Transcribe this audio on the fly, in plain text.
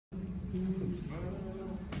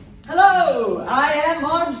Hello, I am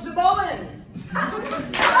Marge DeBowen.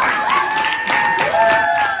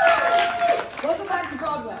 Welcome back to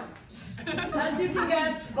Broadway. As you can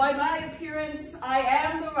guess by my appearance, I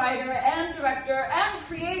am the writer and director and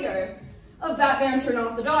creator of Batman Turn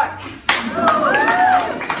Off the Dark.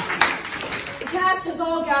 The cast has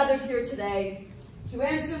all gathered here today to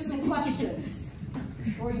answer some questions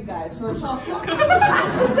for you guys for a talk walk. So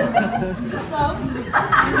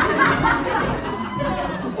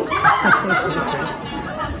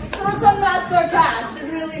let's unmask our cast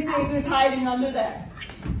and really see who's hiding under there.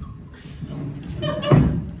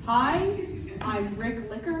 Hi, I'm Rick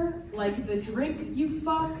Liquor, like the drink, you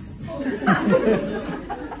fucks.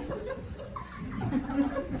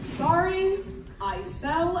 Sorry, I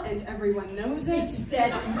fell and everyone knows it. It's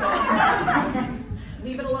dead.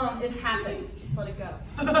 Leave it alone, it happened. Just let it go.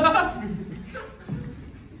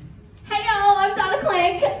 Hey y'all, I'm Donna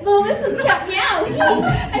Clank. Well, this is Cat Meow.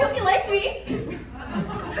 I hope you liked me.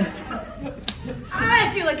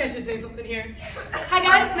 I feel like I should say something here. Hi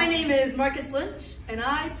guys, my name is Marcus Lynch, and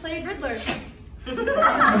I played Riddler.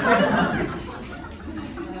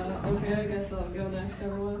 Okay, I guess I'll go next,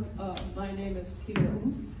 everyone. My name is Peter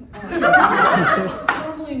Oof,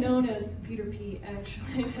 formerly known as Peter P,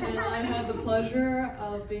 actually, and I had the pleasure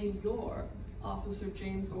of being your Officer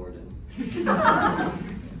James Gordon.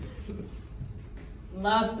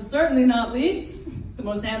 Last but certainly not least, the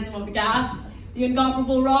most handsome of the cast, the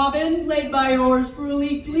incomparable Robin, played by yours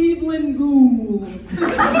truly, Cleveland Gould.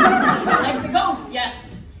 Like the ghost,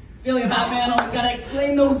 yes. Feeling a Batman, always gotta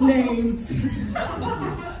explain those names.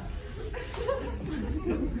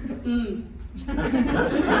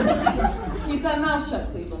 Keep that mouth shut,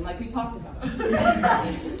 Cleveland, like we talked about.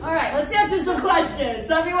 All right, let's answer some questions.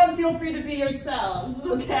 Everyone feel free to be yourselves,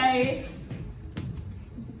 okay?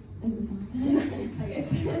 Okay,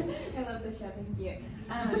 I love the show, thank you.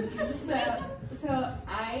 So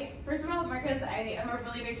I, first of all, Marcus, I am a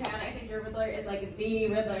really big fan. I think your Riddler is like the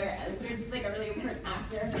Riddler, and you're just like a really important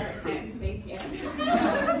actor for our time to make here.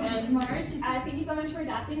 And Marge, thank you so much for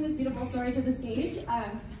adapting this beautiful story to the stage.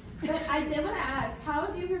 But I did want to ask, how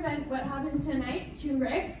do you prevent what happened tonight to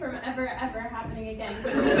Rick from ever happening again?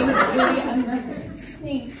 Because it seems really unrecord.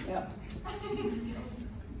 Thank you.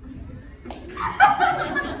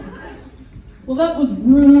 Well, that was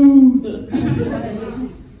rude.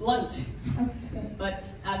 Blunt. Okay. But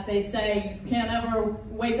as they say, you can't ever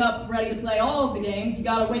wake up ready to play all of the games. You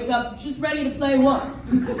gotta wake up just ready to play one.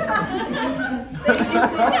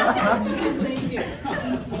 Thank you.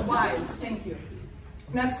 Wise, thank you.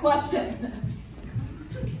 Next question.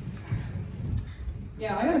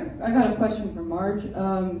 Yeah, I got a question for Marge.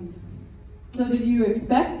 So did you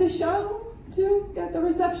expect the show to get the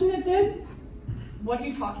reception it did? What are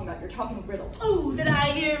you talking about? You're talking riddles. Oh, did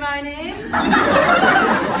I hear my name?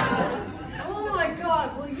 Oh my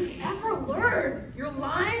god, will you ever learn? Your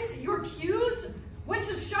lines, your cues? When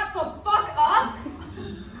to shut the fuck up?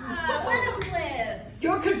 Let him live.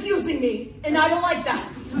 You're confusing me, and I don't like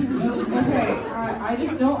that. Okay, I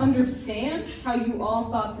just don't understand how you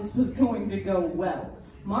all thought this was going to go well.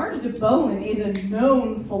 Marge DeBowen is a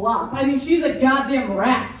known flop. I mean, she's a goddamn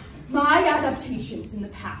rat. My adaptations in the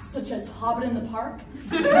past, such as Hobbit in the Park,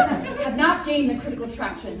 have not gained the critical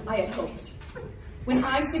traction I had hoped. When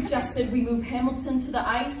I suggested we move Hamilton to the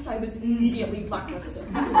ice, I was immediately blacklisted.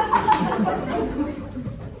 I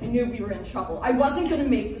knew we were in trouble. I wasn't going to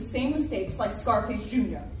make the same mistakes like Scarface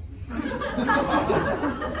Jr.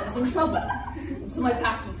 I was in trouble. It's my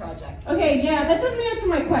passion project. Okay, yeah, that doesn't answer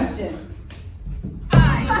my question.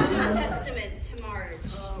 I am a testament to Marge.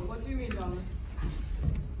 What do you mean, Donna?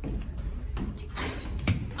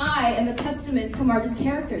 I am a testament to Marge's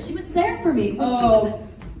character. She was there for me when she Oh, was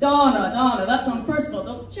Donna, that sounds personal.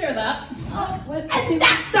 Don't share that. what? And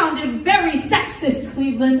that sounded very sexist,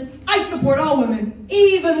 Cleveland. I support all women,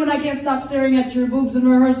 even when I can't stop staring at your boobs in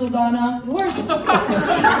rehearsal, Donna. Where's this?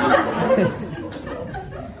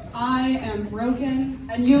 I am broken.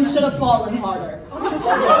 And you should have fallen harder.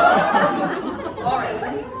 Sorry,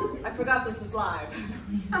 I forgot this was live.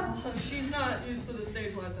 She's not used to the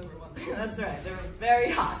stage lights, everyone. That's right, they were very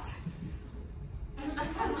hot. Getting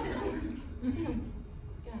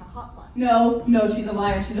a hot line. No, she's a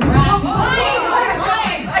liar. She's a rat.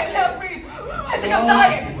 I can't breathe. I think I'm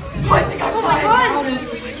dying. I think I'm dying.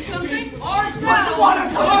 Did we do something? Marge Put the water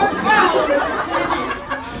Marge down.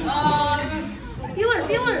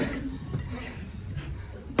 Feel her.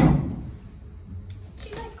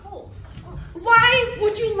 She's ice cold. Why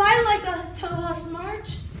would you lie like that to us,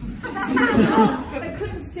 Marge? I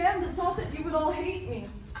couldn't stand the thought that you would all hate me.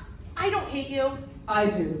 I don't hate you. I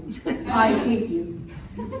do. I hate you.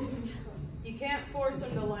 You can't force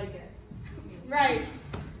them to like it. Right.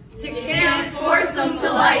 You can't force them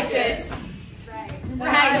to like it. Right.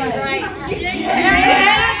 Right. You can't